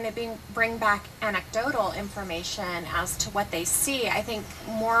 obviously they're going to bring back anecdotal information as to what they see, I think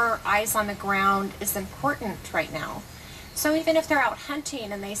more eyes on the ground is important right now. So even if they're out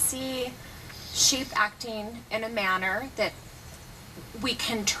hunting and they see sheep acting in a manner that we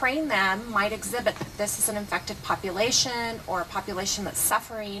can train them might exhibit that this is an infected population or a population that's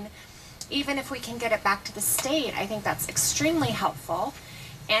suffering, even if we can get it back to the state, I think that's extremely helpful.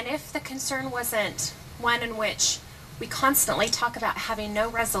 And if the concern wasn't one in which we constantly talk about having no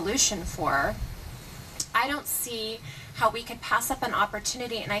resolution for, I don't see how we could pass up an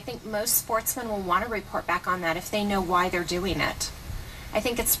opportunity, and I think most sportsmen will want to report back on that if they know why they're doing it. I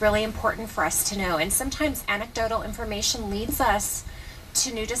think it's really important for us to know, and sometimes anecdotal information leads us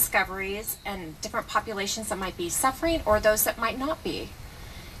to new discoveries and different populations that might be suffering or those that might not be.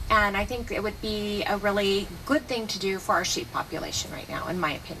 And I think it would be a really good thing to do for our sheep population right now, in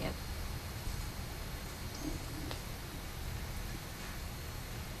my opinion.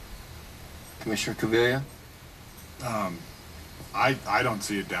 Commissioner Cavilla. I don't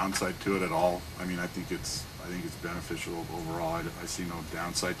see a downside to it at all. I mean, I think it's beneficial overall. I see no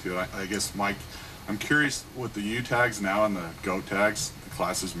downside to it. I guess, Mike, I'm curious with the U tags now and the GO tags, the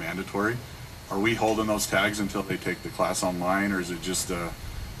class is mandatory. Are we holding those tags until they take the class online, or is it just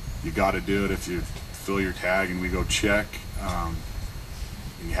you got to do it if you fill your tag and we go check, and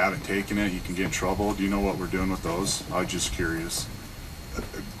you haven't taken it, you can get in trouble? Do you know what we're doing with those? I was just curious.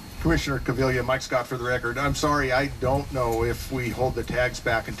 Commissioner Cavilla, Mike Scott for the record. I'm sorry, I don't know if we hold the tags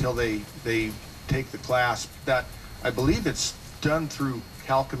back until they take the class. That, I believe it's done through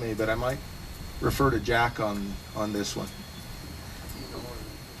Calcame, but I might refer to Jack on this one.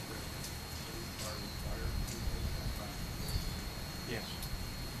 Yes.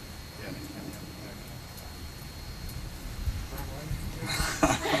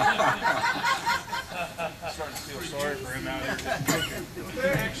 Starting to feel sorry for him out here.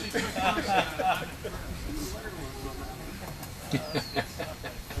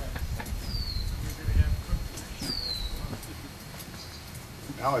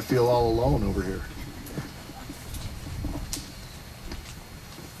 Now I feel all alone over here.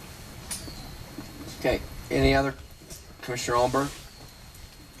 Okay, any other? Commissioner Allenberg?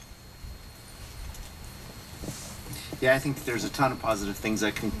 Yeah, I think that there's a ton of positive things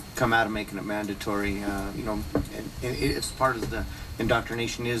that can come out of making it mandatory. You know, and it's part of the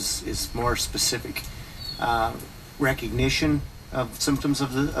indoctrination is more specific. Recognition of symptoms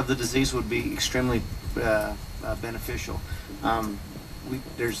of the disease would be extremely beneficial.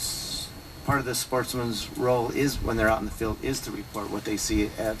 There's part of the sportsman's role is when they're out in the field is to report what they see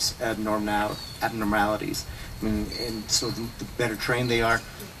as abnormalities. I mean, and so the better trained they are,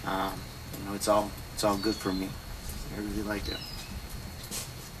 you know, it's all good for me. I really like it.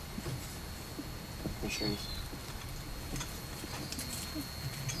 Here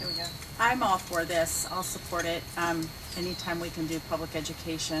we go. I'm all for this. I'll support it. Anytime we can do public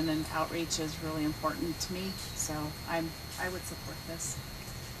education and outreach is really important to me. So I would support this.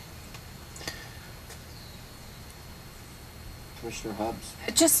 Commissioner Hobbs?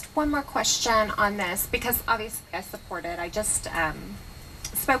 Just one more question on this, because obviously I support it. I just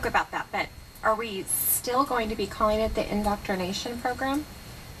spoke about that, but are we still going to be calling it the indoctrination program?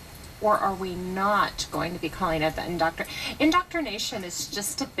 Or are we not going to be calling it the indoctrination is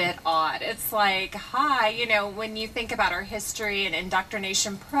just a bit odd. It's like, hi, you know, when you think about our history and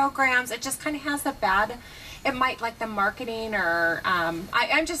indoctrination programs, it just kind of has a bad, it might like the marketing or,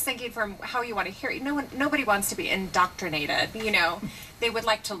 I'm just thinking from how you want to hear it. Nobody wants to be indoctrinated, you know. They would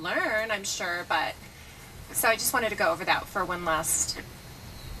like to learn, I'm sure, but, so I just wanted to go over that for one last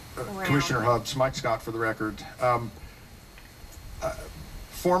round. Commissioner Hubbs, Mike Scott for the record.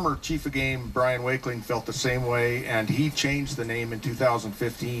 Former Chief of Game Brian Wakeling felt the same way, and he changed the name in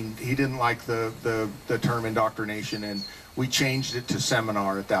 2015. He didn't like the term indoctrination, and we changed it to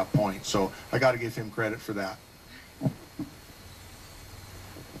seminar at that point. So I got to give him credit for that.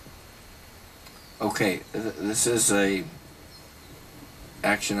 Okay, this is a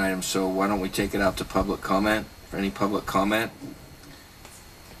action item, so why don't we take it out to public comment? For any public comment?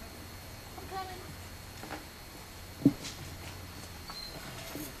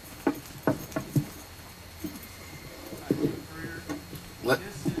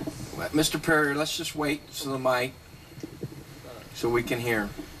 Mr. Perry, let's just wait to the mic so we can hear.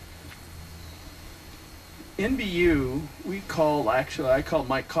 NBU, I called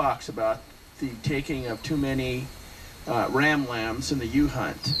Mike Cox about the taking of too many ram lambs in the U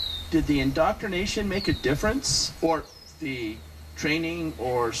hunt. Did the indoctrination make a difference, or the training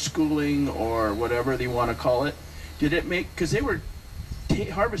or schooling or whatever they want to call it? Did it make, because they were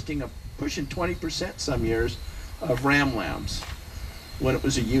harvesting pushing 20% some years of ram lambs when it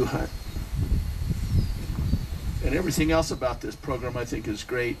was a U hunt. And everything else about this program I think is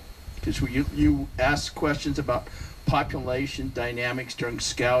great, because you ask questions about population dynamics during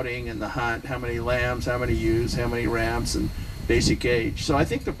scouting and the hunt, how many lambs, how many ewes, how many rams, and basic age. So I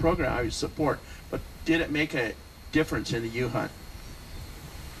think the program I would support, but did it make a difference in the U hunt?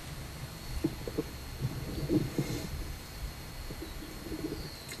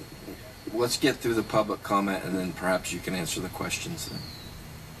 Let's get through the public comment and then perhaps you can answer the questions then.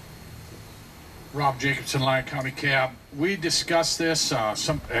 Rob Jacobson, Lyon County Cab. We discussed this,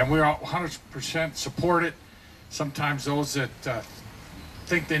 and we all 100% support it. Sometimes those that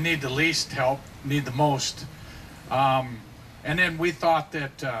think they need the least help need the most. And then we thought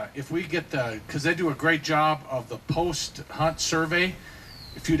that if we get because they do a great job of the post-hunt survey,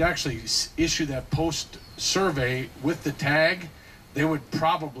 if you'd actually issue that post-survey with the tag, they would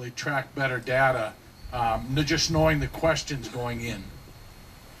probably track better data, just knowing the questions going in.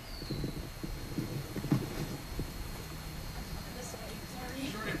 This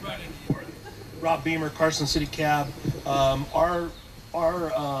Rob Beamer, Carson City Cab. Our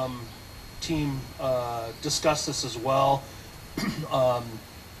team discussed this as well.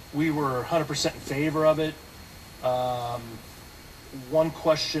 We were 100% in favor of it. One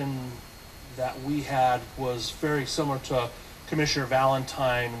question that we had was very similar to Commissioner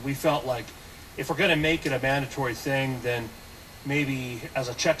Valentine. We felt like if we're going to make it a mandatory thing, then maybe as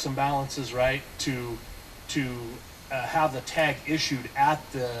a checks and balances, right, to have the tag issued at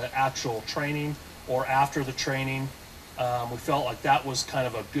the actual training or after the training. We felt like that was kind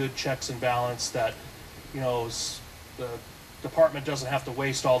of a good checks and balance that, you know, the department doesn't have to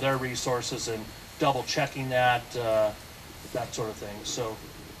waste all their resources in double checking that sort of thing. So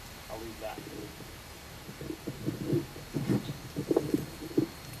I'll leave that.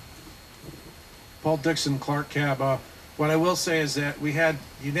 Paul Dixon, Clark Cab. What I will say is that we had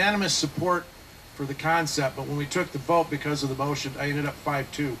unanimous support for the concept, but when we took the vote because of the motion, I ended up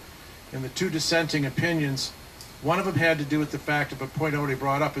 5-2. And the two dissenting opinions, one of them had to do with the fact of a point I already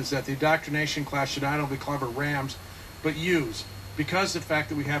brought up, is that the indoctrination class should not only cover rams, but ewes. Because of the fact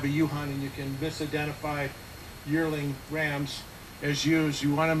that we have a ewe hunt and you can misidentify yearling rams as ewes,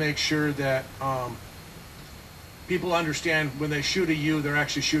 you want to make sure that people understand when they shoot a ewe, they're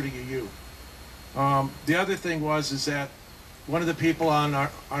actually shooting a ewe. The other thing is that one of the people on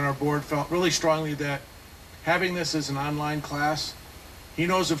our board felt really strongly that having this as an online class, he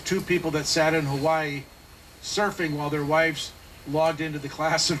knows of 2 people that sat in Hawaii surfing while their wives logged into the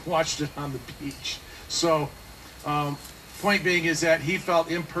class and watched it on the beach. So point being is that he felt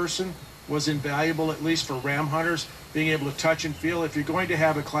in person was invaluable, at least for ram hunters, being able to touch and feel. If you're going to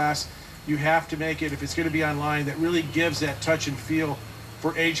have a class, you have to make it, if it's going to be online, that really gives that touch and feel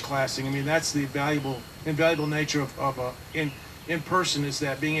for age classing. I mean, that's the invaluable nature of in person, is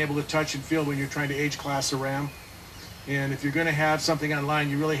that being able to touch and feel when you're trying to age class a ram. And if you're going to have something online,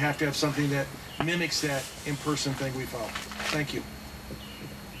 you really have to have something that mimics that in-person thing we felt. Thank you.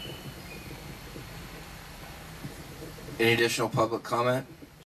 Any additional public comment?